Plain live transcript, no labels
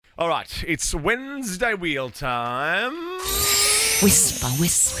All right, it's Wednesday wheel time. Whisper,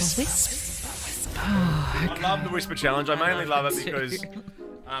 whisper, whisper. I love the Whisper Challenge. I mainly love it because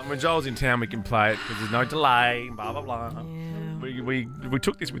when Joel's in town, we can play it because there's no delay, blah, blah, blah. Yeah. We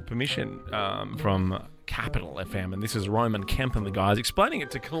took this with permission from Capital FM, and this is Roman Kemp and the guys explaining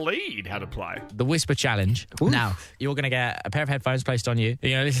it to Khalid how to play. The Whisper Challenge. Oof. Now, you're going to get a pair of headphones placed on you.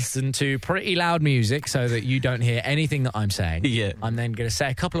 You're going to listen to pretty loud music so that you don't hear anything that I'm saying. Yeah. I'm then going to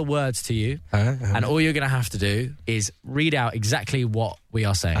say a couple of words to you, and all you're going to have to do is read out exactly what we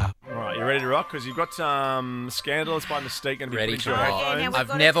are saying. All right, you ready to rock? Because you've got Scandalous by Mistake and ready to rock. Yeah,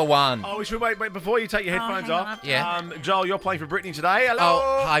 I've never won. Oh, we should wait before you take your headphones off. Yeah. Joel, you're playing for Brittany today. Hello.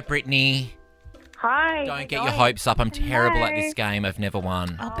 Oh, hi, Brittany. Hi. Don't get your hopes up. I'm terrible at this game. I've never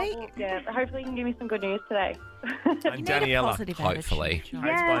won. I'll be. Yeah, hopefully you can give me some good news today. And Daniela. Hopefully.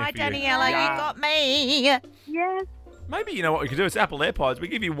 Hi, Daniela. You got me. Yes. Maybe you know what we could do? It's Apple AirPods. We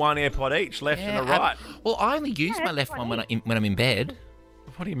give you one AirPod each, left and a right. Well, I only use my left one when I'm in bed.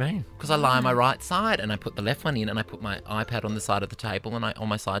 What do you mean? Because I lie on my right side and I put the left one in and I put my iPad on the side of the table and on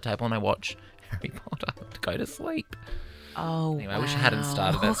my side table and I watch Harry Potter to go to sleep. Oh, anyway, I wish I hadn't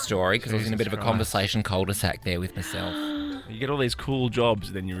started that story because I was in a bit of a conversation cul-de-sac there with myself. You get all these cool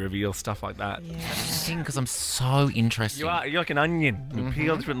jobs, then you reveal stuff like that. Yeah. That's interesting because I'm so interested. You're like an onion. You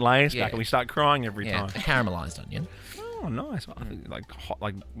peel different layers back and we start crying every time. A caramelised onion. Oh, nice. Like hot,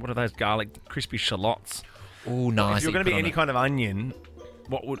 like what are those garlic crispy shallots? Oh, nice. If you're going to be any kind of onion,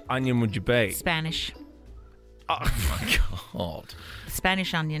 what onion would you be? Spanish. Oh my God.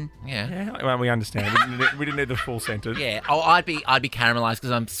 Spanish onion. Yeah. Well, we understand. We didn't need the full sentence. Yeah. Oh, I'd be caramelised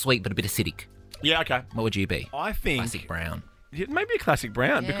because I'm sweet but a bit acidic. Yeah. Okay. What would you be? I think classic brown. Yeah, maybe a classic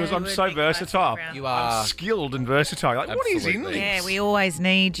brown because I'm so versatile. You are. I'm skilled and versatile. Like, what is in this? Yeah, we always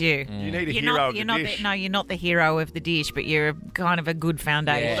need you. You need a hero of the dish. No, you're not the hero of the dish, but you're kind of a good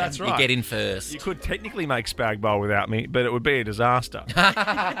foundation. Yeah, that's right. You get in first. You could technically make spag bowl without me, but it would be a disaster.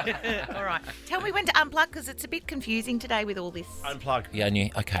 All right. Tell me when to unplug because it's a bit confusing today with all this. Unplug. Yeah,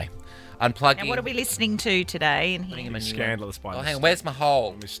 okay. Unplugging. Now, what are we listening to today? Scandalous by hang on. Where's my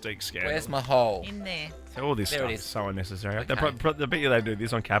hole? Mystique Scandal. Where's my hole? In there. All this there stuff it is. is so unnecessary. Okay. I bet you they do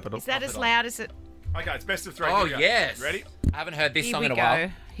this on Capital. Is that as loud as it? Okay, it's best of three. Oh, yes. Ready? I haven't heard this Here song we in a go.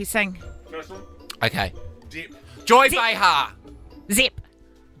 while. He's saying First one. Okay. Dip. Joy Behar. zip.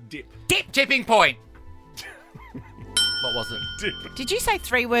 Dip. Tipping point. What was it? Dip. Did you say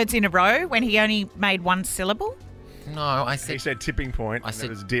 3 words in a row when he only made one syllable? No, I He said said tipping point. I and said- it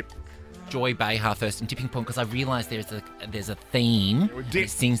was dip. Joy Behar first and tipping point because I realised there's a theme. was dip.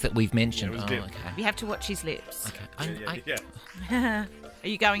 There's things that we've mentioned. Yeah, it was dip. Okay. You have to watch his lips. Okay. Yeah. Are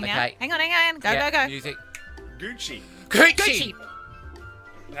you going now? Okay. Hang on. Go. Music. Gucci. Gucci.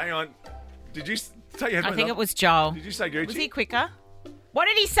 Hang on. Did you say your I headphones think off? it was Joel. Did you say Gucci? Was he quicker? What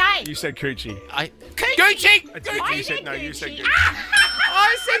did he say? You said Gucci. Gucci. You said Gucci.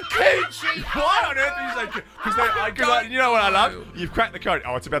 I said Gucci. Why on earth did you say Gucci? Because you know what I love? You've cracked the code.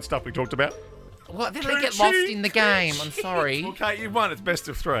 Oh, it's about stuff we talked about. What? Then they get lost in the game. I'm sorry. Okay, you've won. It's best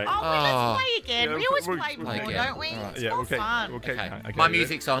of 3. Oh, well, let's play again. Yeah, we always we'll play more, again. don't we? All It's Yeah, more we'll keep. fun. We'll keep. Okay. Okay, My ready?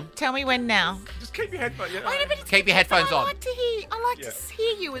 music's on. Tell me when now. Just keep your headphones. Yeah. Oh, no, but it's Keep your headphones I on. like to hear. I like to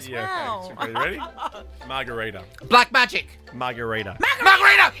hear you as well. Okay. So, ready? Margarita. Black Magic. Margarita.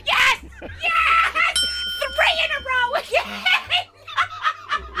 Margarita. Yes! Yes! 3 in a row again!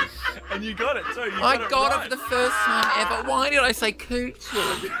 And you got it too. I got right. it for the first time ever. Why did I say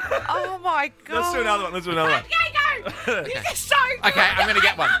Coochie? Oh my God. Let's do another one. Let's do another one. Okay, go. This is so good. Okay, I'm gonna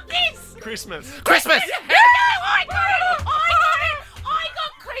get one. I love this. Christmas. Christmas. No, I got it. I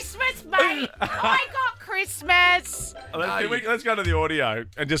got Christmas, mate. I got Christmas. Let's go to the audio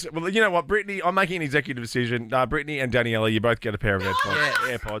and just. Well, you know what, Brittany? I'm making an executive decision. Brittany and Daniela, you both get a pair of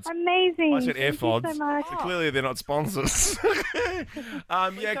AirPods. Amazing. I said AirPods. Thank you so much. So clearly, they're not sponsors. Yeah,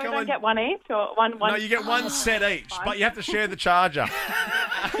 So I come don't on. get one each or one? No, you get one set each, but you have to share the charger.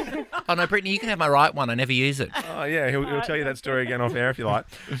 Oh no, Brittany, you can have my right one. I never use it. Oh yeah, he'll tell you that story again off air if you like.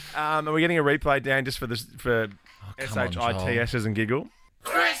 And we're getting a replay down just for this for come on, SHITS's and giggle.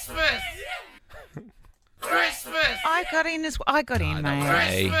 Christmas. I got in mate.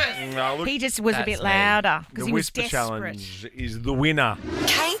 Hey. No, look, He just was a That's bit me. louder because the he was Whisper desperate. Challenge is the winner.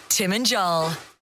 Kate, Tim and Joel.